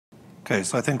Okay,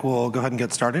 so I think we'll go ahead and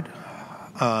get started.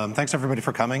 Thanks everybody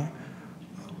for coming.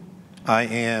 I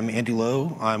am Andy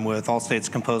Lowe. I'm with Allstate's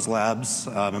Compose Labs.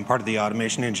 I'm part of the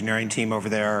automation engineering team over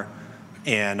there,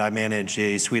 and I manage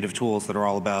a suite of tools that are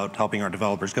all about helping our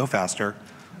developers go faster.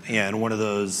 And one of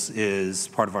those is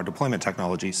part of our deployment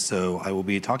technology, so I will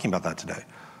be talking about that today.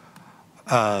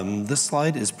 This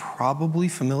slide is probably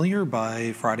familiar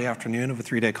by Friday afternoon of a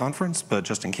 3-day conference, but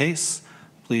just in case,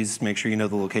 please make sure you know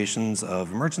the locations of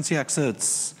emergency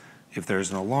exits. If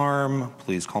there's an alarm,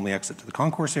 please calmly exit to the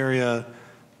concourse area.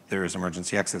 There's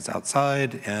emergency exits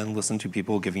outside, and listen to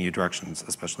people giving you directions,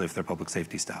 especially if they're public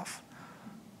safety staff.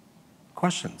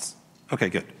 Questions? Okay,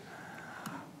 good.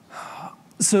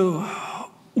 So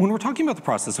when we're talking about the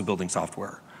process of building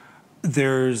software,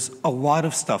 there's a lot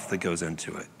of stuff that goes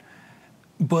into it.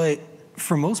 But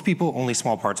for most people, only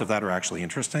small parts of that are actually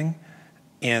interesting.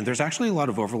 And there's actually a lot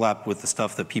of overlap with the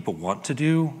stuff that people want to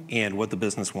do and what the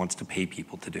business wants to pay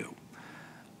people to do.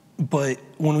 But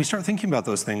when we start thinking about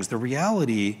those things, the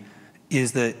reality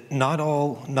is that not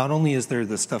only is there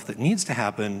the stuff that needs to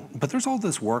happen, but there's all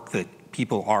this work that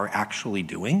people are actually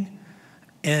doing.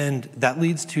 And that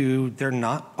leads to there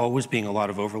not always being a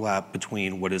lot of overlap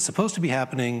between what is supposed to be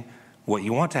happening, what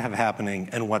you want to have happening,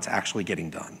 and what's actually getting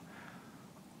done.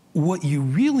 What you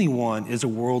really want is a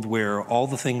world where all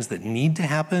the things that need to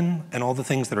happen and all the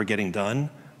things that are getting done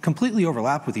completely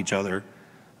overlap with each other,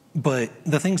 but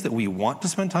the things that we want to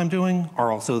spend time doing are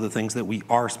also the things that we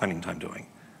are spending time doing.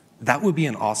 That would be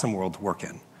an awesome world to work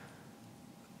in.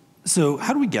 So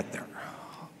how do we get there?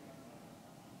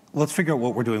 Let's figure out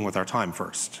what we're doing with our time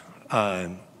first.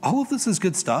 All of this is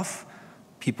good stuff.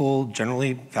 People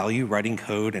generally value writing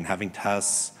code and having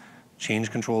tests.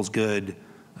 Change control is good.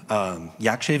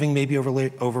 Yak shaving may be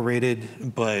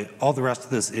overrated, but all the rest of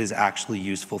this is actually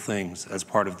useful things as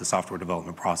part of the software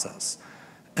development process.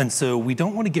 And so we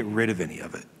don't want to get rid of any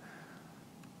of it.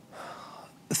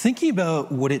 Thinking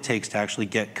about what it takes to actually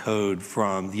get code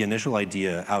from the initial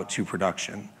idea out to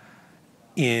production.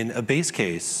 In a base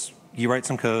case, you write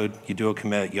some code, you do a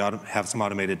commit, you have some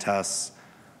automated tests,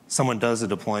 someone does a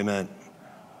deployment.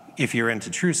 If you're into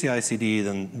true CI/CD,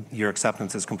 then your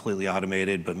acceptance is completely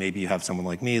automated, but maybe you have someone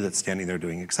like me that's standing there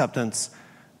doing acceptance,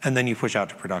 and then you push out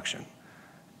to production.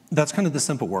 That's kind of the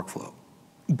simple workflow.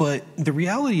 But the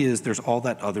reality is there's all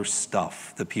that other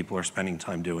stuff that people are spending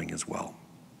time doing as well.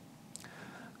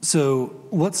 So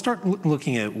let's start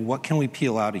looking at what can we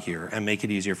peel out of here and make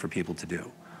it easier for people to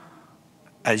do.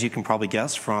 As you can probably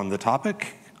guess from the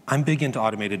topic, I'm big into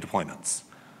automated deployments.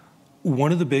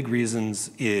 One of the big reasons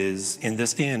is in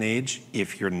this day and age,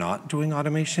 if you're not doing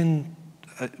automation,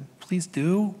 please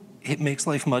do. It makes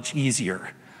life much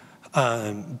easier.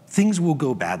 Things will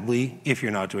go badly if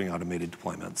you're not doing automated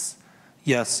deployments.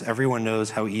 Yes, everyone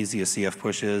knows how easy a CF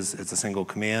push is. It's a single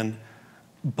command.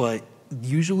 But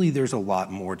usually there's a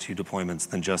lot more to deployments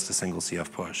than just a single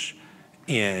CF push.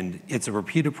 And it's a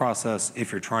repeated process.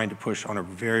 If you're trying to push on a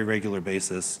very regular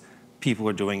basis, people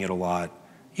are doing it a lot.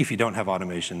 If you don't have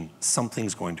automation,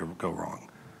 something's going to go wrong.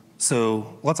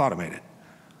 So let's automate it.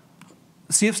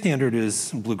 CF standard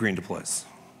is blue-green deploys.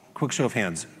 Quick show of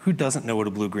hands, who doesn't know what a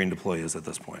blue-green deploy is at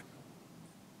this point?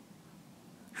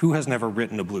 Who has never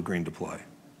written a blue-green deploy?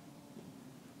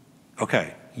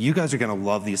 Okay, you guys are gonna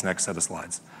love these next set of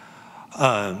slides.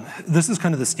 This is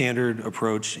kind of the standard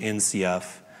approach in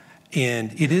CF,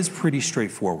 and it is pretty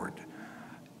straightforward.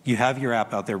 You have your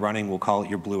app out there running, we'll call it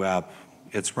your blue app.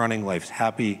 It's running, life's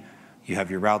happy, you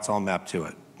have your routes all mapped to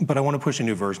it. But I want to push a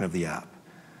new version of the app.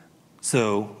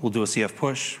 So we'll do a CF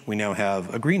push. We now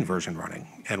have a green version running,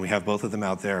 and we have both of them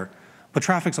out there. But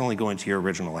traffic's only going to your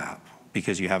original app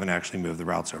because you haven't actually moved the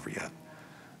routes over yet.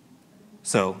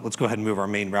 So let's go ahead and move our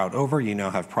main route over. You now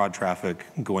have prod traffic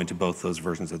going to both those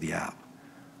versions of the app.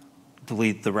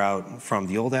 Delete the route from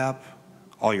the old app.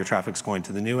 All your traffic's going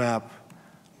to the new app.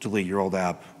 Delete your old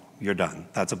app. You're done.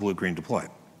 That's a blue-green deploy.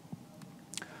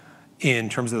 In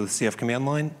terms of the CF command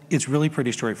line, it's really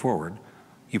pretty straightforward.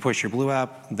 You push your blue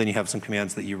app, then you have some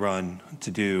commands that you run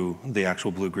to do the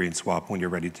actual blue-green swap when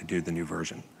you're ready to do the new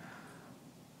version.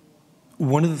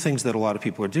 One of the things that a lot of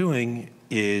people are doing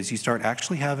is you start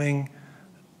actually having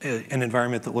an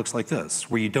environment that looks like this,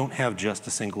 where you don't have just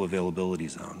a single availability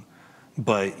zone,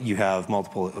 but you have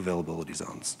multiple availability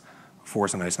zones. 4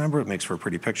 is a nice number, it makes for a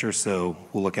pretty picture, so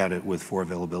we'll look at it with 4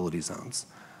 availability zones.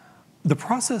 The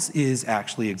process is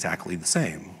actually exactly the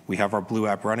same. We have our blue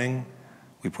app running,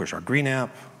 we push our green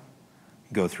app,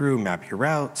 go through, map your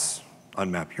routes,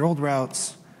 unmap your old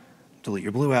routes, delete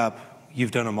your blue app, you've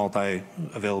done a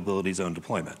multi-availability zone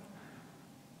deployment.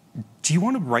 Do you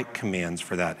want to write commands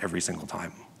for that every single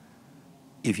time?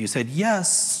 If you said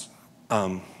yes,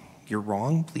 you're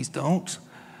wrong, please don't.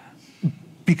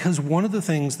 Because one of the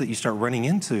things that you start running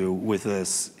into with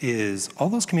this is all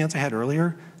those commands I had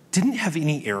earlier didn't have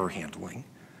any error handling.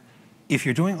 If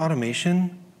you're doing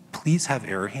automation, please have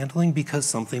error handling because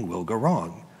something will go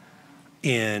wrong.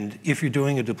 And if you're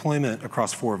doing a deployment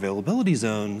across 4 availability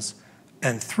zones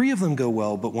and 3 of them go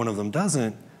well, but 1 of them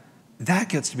doesn't, that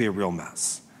gets to be a real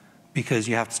mess because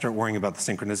you have to start worrying about the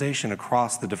synchronization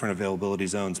across the different availability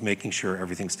zones, making sure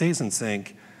everything stays in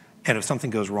sync. And if something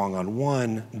goes wrong on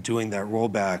 1, doing that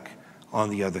rollback on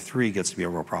the other 3 gets to be a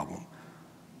real problem.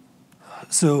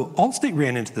 So Allstate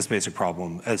ran into this basic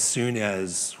problem as soon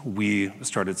as we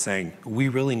started saying, we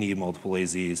really need multiple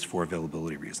AZs for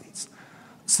availability reasons.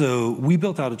 So we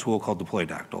built out a tool called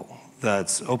Deployadactyl.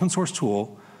 That's open source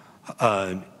tool.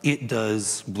 It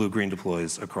does blue-green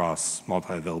deploys across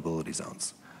multi-availability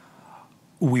zones.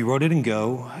 We wrote it in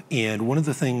Go, and one of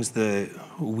the things that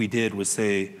we did was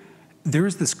say, there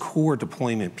is this core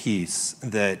deployment piece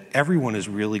that everyone is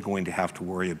really going to have to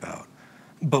worry about.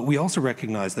 But we also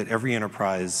recognize that every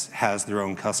enterprise has their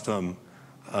own custom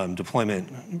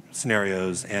deployment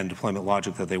scenarios and deployment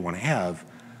logic that they want to have.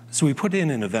 So we put in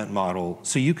an event model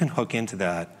so you can hook into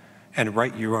that and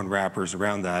write your own wrappers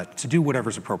around that to do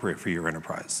whatever's appropriate for your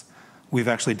enterprise. We've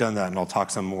actually done that, and I'll talk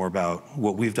some more about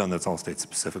what we've done that's Allstate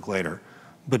specific later.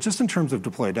 But just in terms of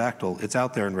Deployadactyl, it's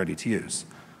out there and ready to use.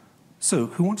 So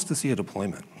who wants to see a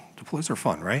deployment? Deploys are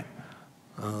fun, right?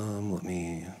 Let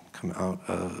me come out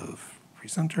of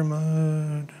presenter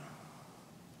mode.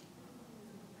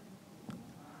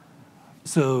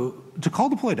 So to call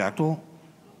Deployadactyl,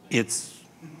 it's,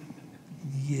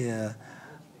 yeah.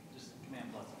 Just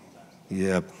Command plus all the time.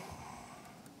 Yep.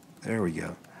 There we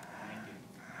go.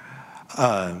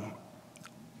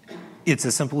 It's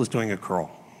as simple as doing a curl.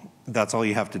 That's all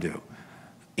you have to do.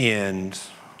 And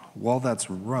while that's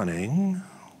running,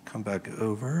 come back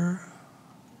over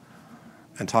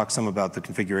and talk some about the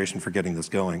configuration for getting this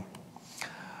going.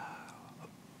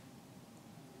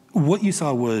 What you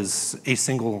saw was a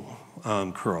single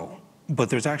curl, but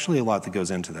there's actually a lot that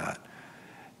goes into that.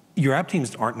 Your app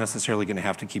teams aren't necessarily going to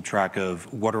have to keep track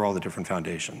of what are all the different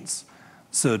foundations.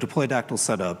 So Deployadactyl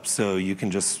set up so you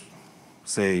can just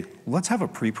say, let's have a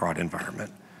pre-prod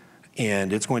environment.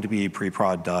 And it's going to be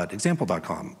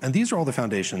preprod.example.com. And these are all the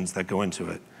foundations that go into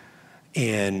it.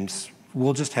 And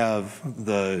we'll just have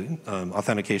the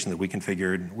authentication that we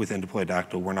configured within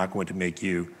Deployadactyl. We're not going to make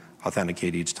you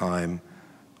authenticate each time,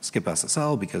 skip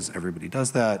SSL because everybody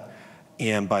does that.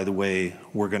 And by the way,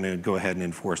 we're going to go ahead and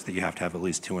enforce that you have to have at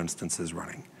least 2 instances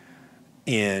running.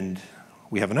 And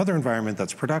we have another environment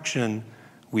that's production.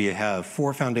 We have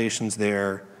 4 foundations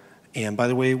there. And by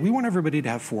the way, we want everybody to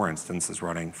have 4 instances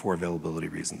running for availability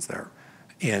reasons there.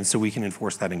 And so we can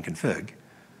enforce that in config.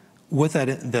 What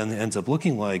that then ends up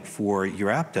looking like for your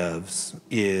app devs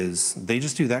is they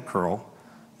just do that curl.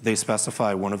 They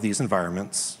specify one of these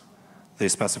environments. They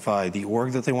specify the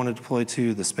org that they want to deploy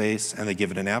to, the space, and they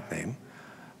give it an app name.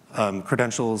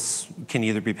 Credentials can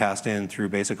either be passed in through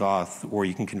basic auth, or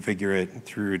you can configure it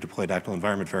through Deployadactyl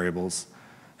environment variables.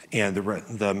 And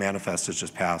the manifest is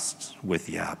just passed with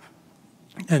the app.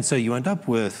 And so you end up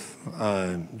with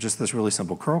just this really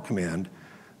simple curl command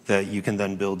that you can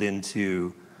then build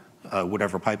into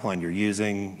whatever pipeline you're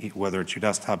using, whether it's your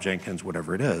desktop, Jenkins,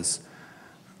 whatever it is.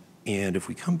 And if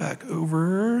we come back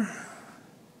over,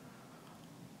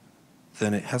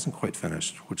 then it hasn't quite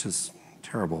finished, which is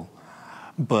terrible.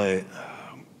 But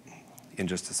in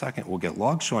just a second, we'll get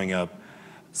logs showing up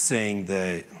saying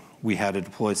that we had a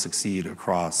deploy succeed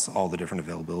across all the different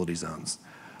availability zones.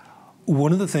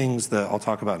 One of the things that I'll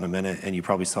talk about in a minute, and you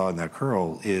probably saw in that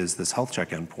curl, is this health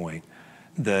check endpoint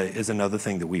that is another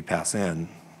thing that we pass in.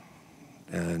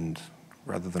 And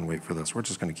rather than wait for this, we're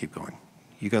just going to keep going.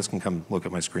 You guys can come look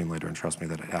at my screen later and trust me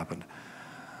that it happened.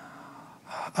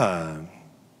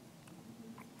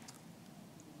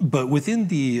 But within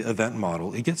the event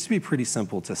model, it gets to be pretty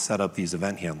simple to set up these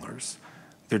event handlers.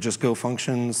 They're just Go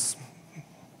functions.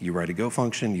 You write a Go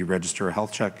function, you register a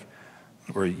health check,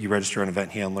 or you register an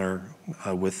event handler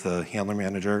with the handler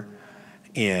manager,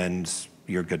 and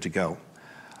you're good to go.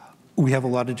 We have a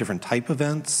lot of different type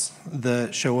events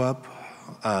that show up.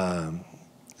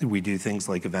 We do things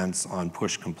like events on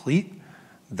push complete.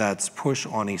 That's push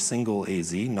on a single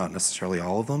AZ, not necessarily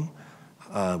all of them.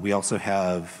 We also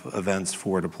have events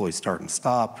for deploy start and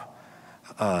stop,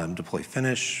 deploy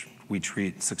finish. We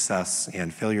treat success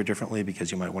and failure differently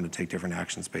because you might want to take different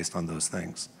actions based on those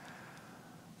things.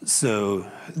 So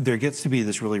there gets to be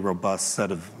this really robust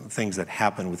set of things that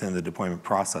happen within the deployment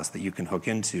process that you can hook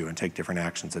into and take different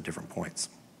actions at different points.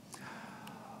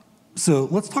 So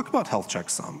let's talk about health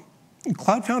checks some.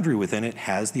 Cloud Foundry within it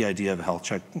has the idea of a health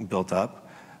check built up.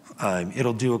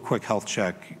 It'll do a quick health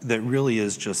check that really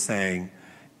is just saying,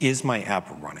 is my app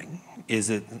running? Is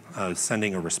it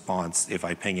sending a response if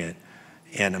I ping it?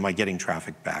 And am I getting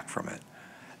traffic back from it?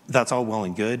 That's all well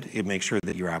and good. It makes sure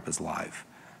that your app is live.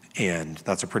 And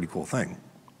that's a pretty cool thing.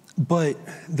 But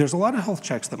there's a lot of health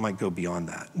checks that might go beyond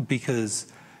that,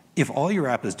 because if all your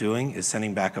app is doing is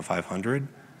sending back a 500,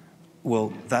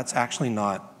 well, that's actually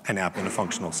not an app in a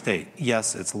functional state.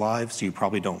 Yes, it's live, so you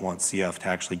probably don't want CF to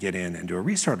actually get in and do a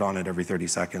restart on it every 30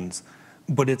 seconds,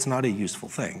 but it's not a useful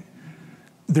thing.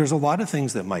 There's a lot of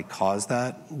things that might cause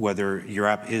that, whether your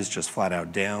app is just flat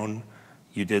out down,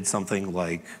 you did something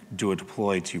like do a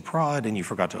deploy to prod and you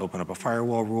forgot to open up a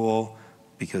firewall rule,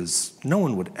 because no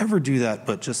one would ever do that,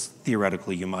 but just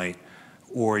theoretically you might.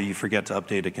 Or you forget to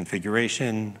update a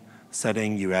configuration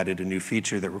setting, you added a new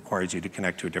feature that requires you to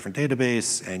connect to a different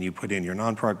database, and you put in your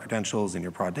non-prod credentials in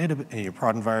your prod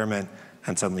environment,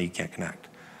 and suddenly you can't connect.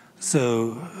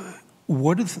 So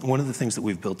one of the things that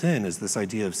we've built in is this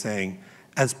idea of saying,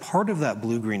 as part of that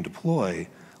blue-green deploy,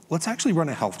 let's actually run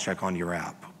a health check on your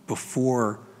app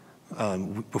before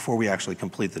we actually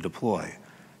complete the deploy.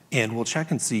 And we'll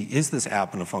check and see, is this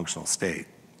app in a functional state?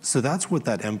 So that's what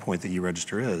that endpoint that you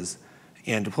register is,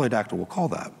 and Deployadactyl will call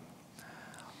that.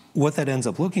 What that ends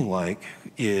up looking like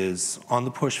is on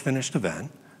the push finished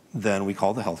event, then we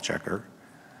call the health checker,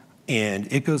 and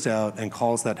it goes out and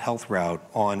calls that health route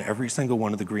on every single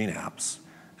one of the green apps.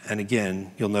 And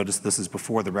again, you'll notice this is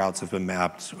before the routes have been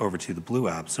mapped over to the blue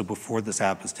app. So before this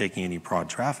app is taking any prod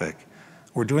traffic,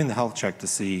 we're doing the health check to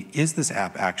see, is this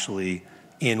app actually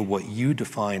in what you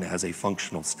define as a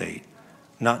functional state?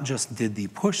 Not just did the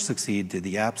push succeed, did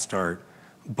the app start,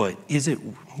 but is it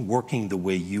working the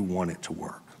way you want it to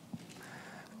work?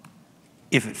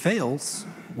 If it fails,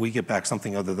 we get back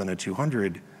something other than a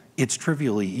 200. It's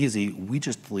trivially easy. We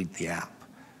just delete the app.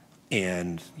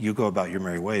 And you go about your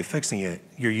merry way fixing it.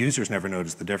 Your users never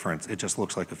notice the difference. It just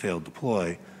looks like a failed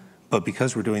deploy. But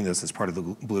because we're doing this as part of the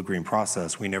blue-green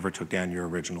process, we never took down your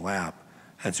original app,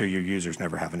 and so your users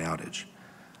never have an outage.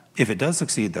 If it does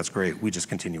succeed, that's great. We just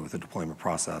continue with the deployment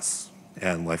process,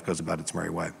 and life goes about its merry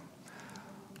way.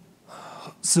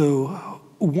 So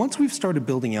once we've started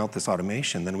building out this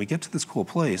automation, then we get to this cool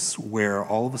place where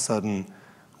all of a sudden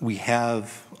we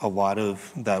have a lot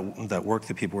of that work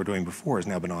that people were doing before has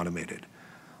now been automated.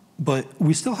 But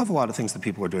we still have a lot of things that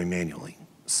people are doing manually.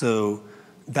 So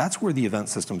that's where the event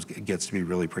systems gets to be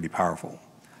really pretty powerful.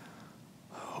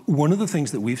 One of the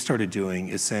things that we've started doing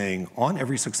is saying, on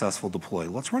every successful deploy,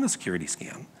 let's run a security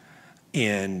scan.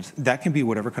 And that can be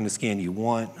whatever kind of scan you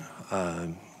want.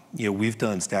 We've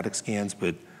done static scans,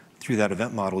 but through that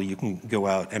event model, you can go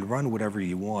out and run whatever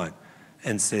you want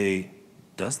and say,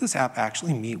 does this app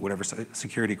actually meet whatever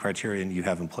security criterion you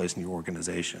have in place in your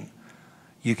organization?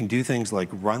 You can do things like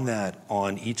run that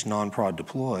on each non-prod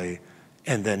deploy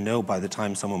and then know by the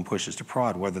time someone pushes to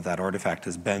prod whether that artifact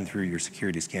has been through your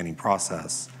security scanning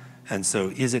process. And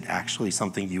so is it actually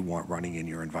something you want running in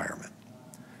your environment?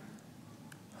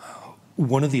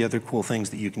 One of the other cool things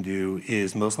that you can do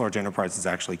is most large enterprises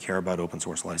actually care about open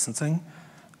source licensing.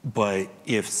 But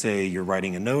if, say, you're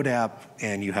writing a Node app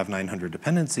and you have 900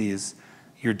 dependencies,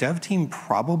 your dev team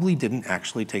probably didn't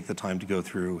actually take the time to go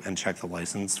through and check the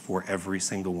license for every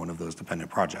single one of those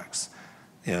dependent projects.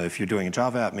 If you're doing a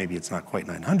Java app, maybe it's not quite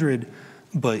 900,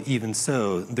 but even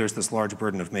so, there's this large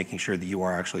burden of making sure that you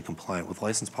are actually compliant with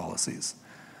license policies.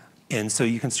 And so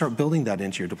you can start building that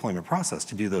into your deployment process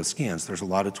to do those scans. There's a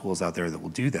lot of tools out there that will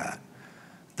do that.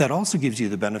 That also gives you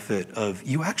the benefit of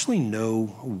you actually know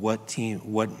what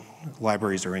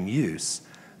libraries are in use.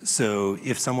 So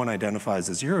if someone identifies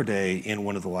a 0-day in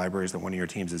one of the libraries that one of your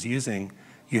teams is using,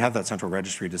 you have that central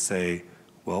registry to say,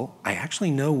 well, I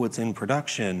actually know what's in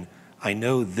production. I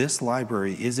know this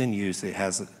library is in use. It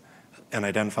has an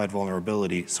identified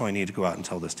vulnerability, so I need to go out and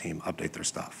tell this team, update their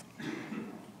stuff.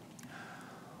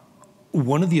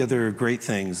 One of the other great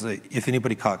things, if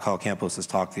anybody caught Kyle Campos'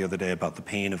 talk the other day about the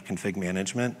pain of config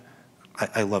management,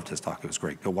 I loved his talk. It was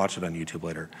great. Go watch it on YouTube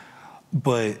later.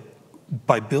 But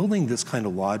by building this kind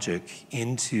of logic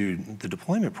into the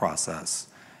deployment process,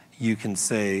 you can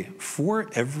say, for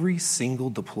every single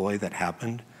deploy that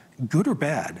happened, good or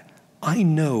bad, I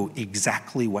know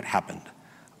exactly what happened.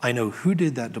 I know who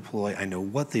did that deploy, I know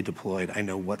what they deployed, I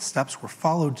know what steps were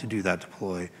followed to do that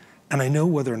deploy, and I know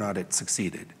whether or not it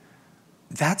succeeded.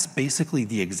 That's basically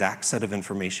the exact set of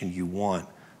information you want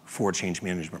for change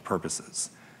management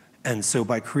purposes. And so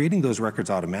by creating those records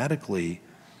automatically,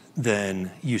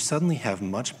 then you suddenly have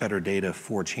much better data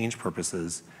for change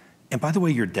purposes. And by the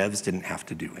way, your devs didn't have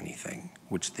to do anything,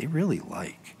 which they really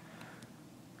like.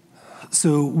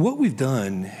 So what we've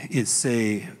done is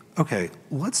say, okay,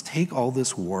 let's take all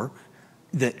this work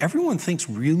that everyone thinks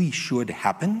really should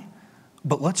happen,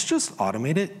 but let's just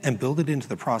automate it and build it into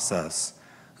the process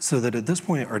so that at this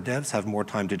point our devs have more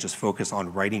time to just focus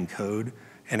on writing code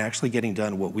and actually getting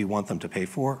done what we want them to pay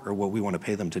for or what we want to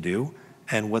pay them to do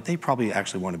and what they probably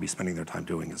actually want to be spending their time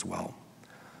doing as well.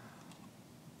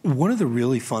 One of the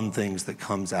really fun things that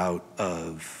comes out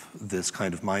of this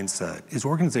kind of mindset is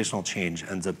organizational change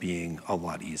ends up being a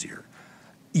lot easier.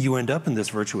 You end up in this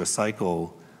virtuous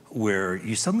cycle where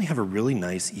you suddenly have a really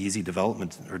nice, easy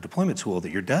development or deployment tool that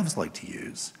your devs like to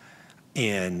use.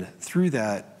 And through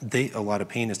that, a lot of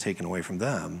pain is taken away from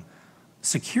them.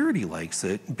 Security likes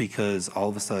it because all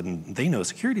of a sudden they know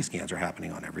security scans are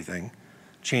happening on everything.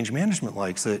 Change management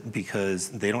likes it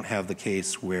because they don't have the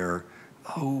case where,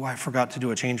 oh, I forgot to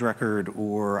do a change record,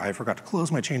 or I forgot to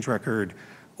close my change record,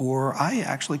 or I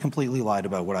actually completely lied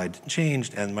about what I'd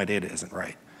changed and my data isn't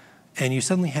right. And you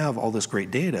suddenly have all this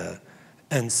great data,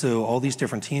 and so all these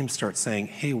different teams start saying,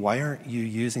 hey, why aren't you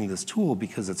using this tool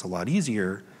because it's a lot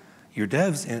easier? Your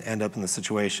devs end up in the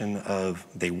situation of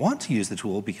they want to use the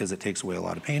tool because it takes away a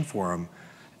lot of pain for them.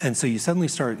 And so you suddenly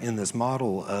start in this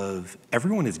model of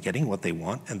everyone is getting what they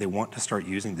want and they want to start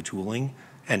using the tooling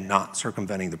and not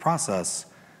circumventing the process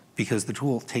because the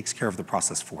tool takes care of the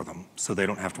process for them, so they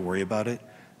don't have to worry about it.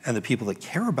 And the people that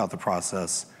care about the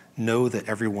process know that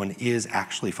everyone is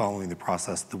actually following the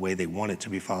process the way they want it to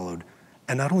be followed.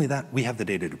 And not only that, we have the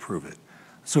data to prove it.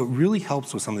 So it really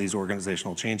helps with some of these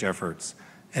organizational change efforts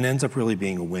and ends up really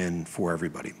being a win for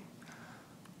everybody.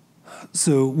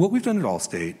 So what we've done at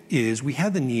Allstate is we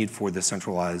had the need for this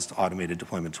centralized automated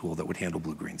deployment tool that would handle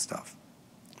blue-green stuff.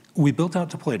 We built out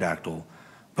Deployadactyl,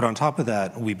 but on top of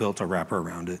that, we built a wrapper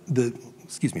around it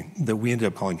that we ended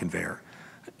up calling Conveyor.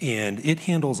 And it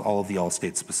handles all of the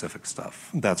Allstate specific stuff.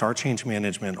 That's our change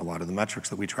management, a lot of the metrics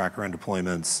that we track around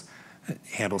deployments. It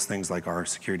handles things like our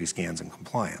security scans and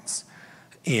compliance.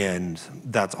 And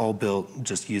that's all built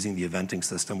just using the eventing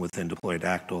system within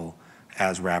Deployadactyl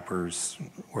as wrappers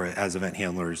or as event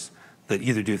handlers that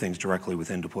either do things directly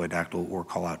within Deployadactyl or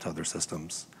call out to other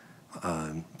systems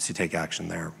to take action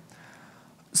there.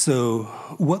 So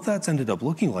what that's ended up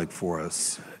looking like for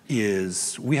us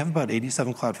is we have about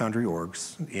 87 Cloud Foundry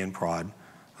orgs in prod.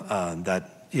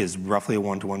 That is roughly a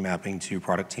one-to-one mapping to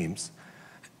product teams.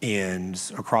 And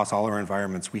across all our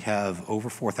environments, we have over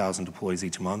 4,000 deploys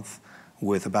each month,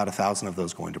 with about 1,000 of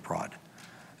those going to prod.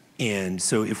 And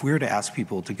so if we were to ask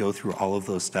people to go through all of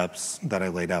those steps that I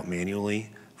laid out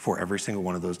manually for every single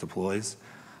one of those deploys,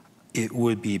 it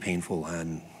would be painful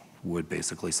and would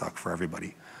basically suck for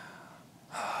everybody.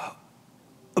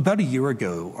 About a year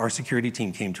ago, our security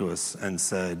team came to us and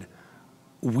said,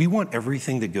 we want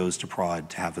everything that goes to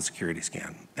prod to have a security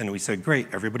scan. And we said, great,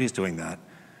 everybody's doing that,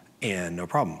 and no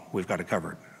problem, we've got it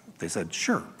covered. They said,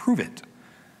 sure, prove it.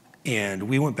 And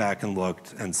we went back and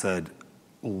looked and said,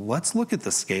 let's look at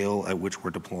the scale at which we're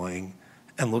deploying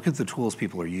and look at the tools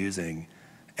people are using,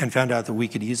 and found out that we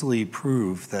could easily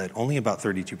prove that only about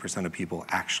 32% of people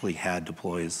actually had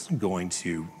deploys going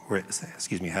to, or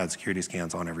had security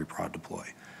scans on every prod deploy.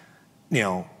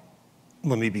 Now,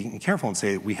 let me be careful and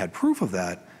say we had proof of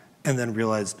that and then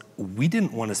realized we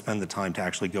didn't want to spend the time to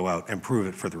actually go out and prove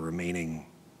it for the remaining,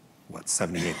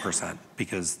 78%,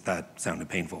 because that sounded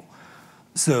painful.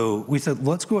 So we said,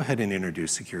 let's go ahead and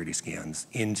introduce security scans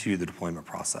into the deployment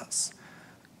process.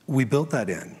 We built that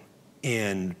in,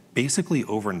 and basically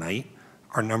overnight,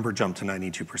 our number jumped to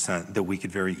 92% that we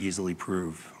could very easily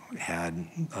prove had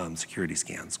security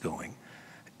scans going.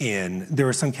 And there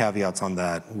were some caveats on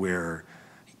that where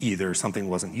either something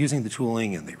wasn't using the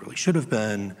tooling and they really should have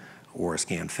been, or a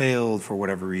scan failed for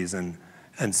whatever reason.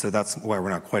 And so that's why we're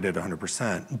not quite at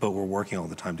 100%, but we're working all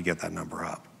the time to get that number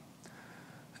up.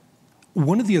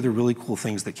 One of the other really cool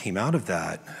things that came out of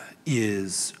that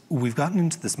is we've gotten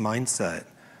into this mindset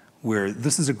where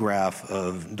this is a graph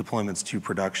of deployments to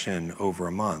production over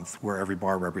a month, where every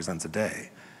bar represents a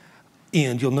day.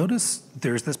 And you'll notice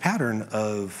there's this pattern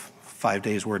of 5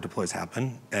 days where deploys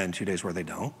happen and 2 days where they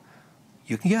don't.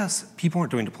 You can guess people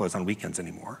aren't doing deploys on weekends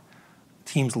anymore.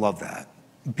 Teams love that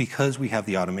because we have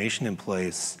the automation in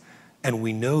place and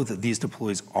we know that these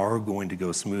deploys are going to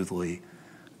go smoothly,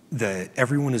 that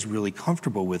everyone is really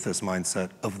comfortable with this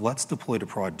mindset of let's deploy to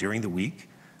prod during the week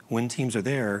when teams are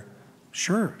there.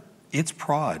 Sure, it's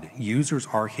prod. Users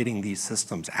are hitting these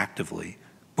systems actively,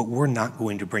 but we're not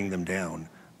going to bring them down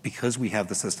because we have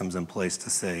the systems in place to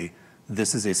say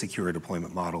this is a secure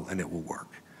deployment model and it will work.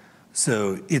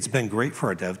 So it's been great for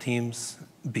our dev teams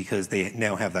because they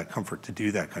now have that comfort to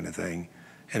do that kind of thing.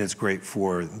 And it's great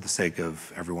for the sake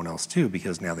of everyone else too,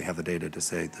 because now they have the data to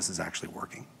say this is actually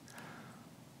working.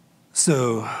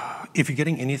 So if you're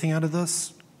getting anything out of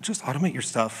this, just automate your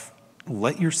stuff.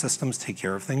 Let your systems take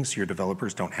care of things so your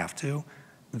developers don't have to.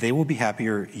 They will be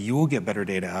happier. You will get better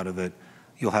data out of it.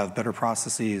 You'll have better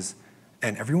processes,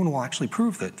 and everyone will actually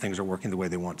prove that things are working the way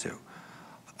they want to.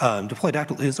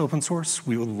 Deployadactyl is open source.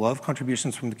 We would love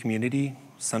contributions from the community.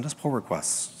 Send us pull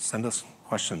requests. Send us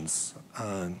questions.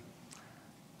 So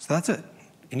that's it.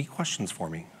 Any questions for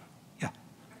me? Yeah. Are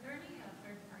there any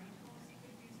third-party tools you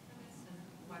could use for this, and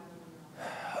why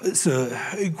would we not? So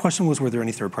the question was, were there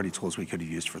any third-party tools we could have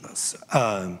used for this?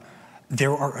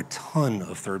 There are a ton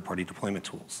of third-party deployment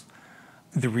tools.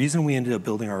 The reason we ended up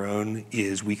building our own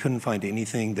is we couldn't find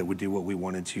anything that would do what we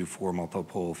wanted to for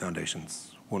multiple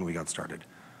foundations when we got started.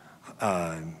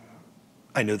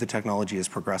 I know the technology is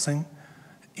progressing,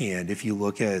 and if you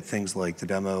look at things like the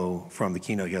demo from the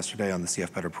keynote yesterday on the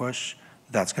CF Better Push,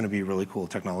 that's going to be really cool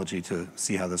technology to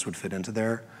see how this would fit into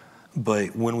there.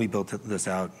 But when we built this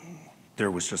out,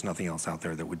 there was just nothing else out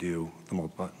there that would do the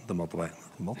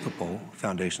multiple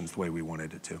foundations the way we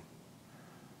wanted it to.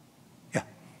 Yeah.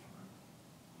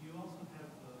 You also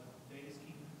have data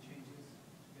scheme changes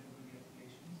together with the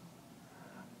applications.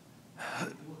 How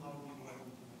do you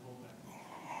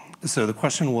rollback? So the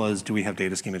question was, do we have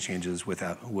data schema changes with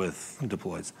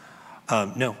deploys?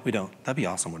 No, we don't. That'd be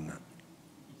awesome, wouldn't it?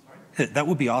 Sorry? That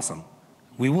would be awesome.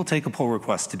 We will take a pull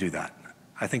request to do that.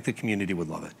 I think the community would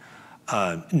love it.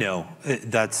 No,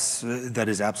 that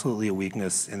is absolutely a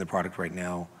weakness in the product right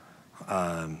now.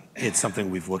 It's something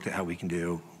we've looked at how we can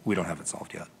do. We don't have it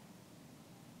solved yet.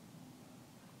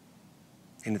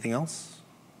 Anything else?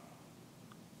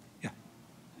 Yeah.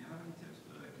 Do you have any tips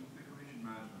for configuration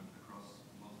management across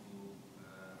multiple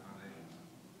foundations?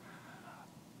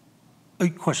 The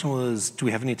question was, do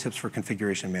we have any tips for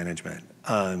configuration management?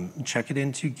 Check it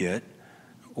into Git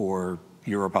or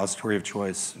your repository of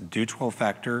choice, do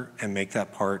 12-factor and make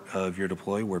that part of your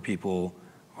deploy where people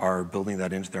are building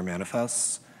that into their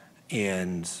manifests.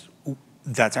 And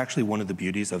that's actually one of the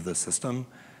beauties of the system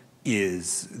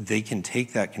is they can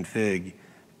take that config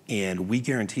and we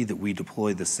guarantee that we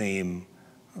deploy the same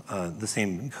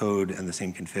code and the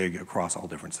same config across all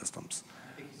different systems.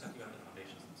 I think he's talking about the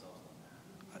foundations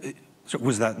themselves. So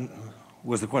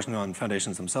was the question on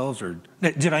foundations themselves, or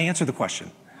did I answer the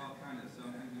question? Well, kind of. So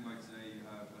I'm thinking, like, say you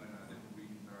have, I don't know, a different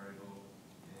region variable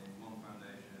in one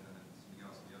foundation and then something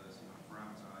else in the other, so you want to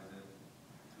parameterize it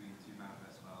between two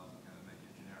manifest files and kind of make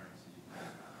it generic so you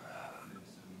can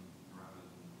put in some parameters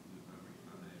and loop over each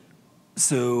foundation.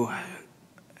 So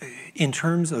in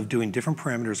terms of doing different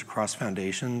parameters across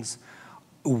foundations,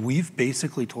 we've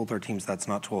basically told our teams that's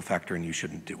not 12-factor and you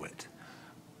shouldn't do it.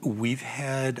 We've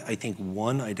had, I think,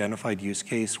 one identified use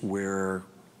case where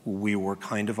we were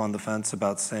kind of on the fence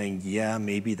about saying, yeah,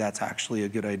 maybe that's actually a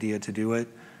good idea to do it.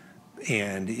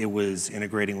 And it was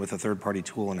integrating with a third-party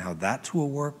tool and how that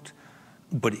tool worked.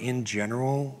 But in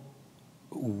general,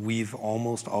 we've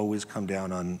almost always come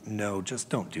down on, no,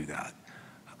 just don't do that.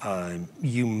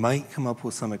 You might come up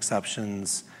with some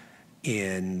exceptions,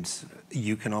 and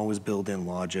you can always build in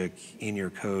logic in your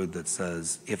code that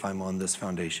says, if I'm on this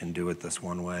foundation, do it this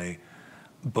one way.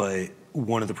 But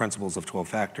one of the principles of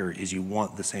 12-factor is you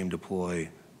want the same deploy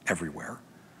everywhere.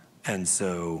 And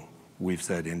so we've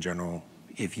said in general,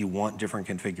 if you want different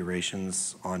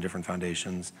configurations on different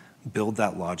foundations, build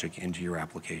that logic into your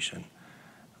application.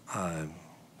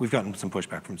 We've gotten some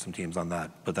pushback from some teams on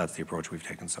that, but that's the approach we've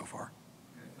taken so far.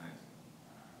 Okay, thanks.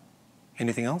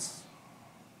 Anything else?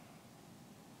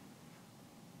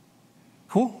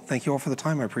 Cool. Thank you all for the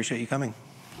time. I appreciate you coming.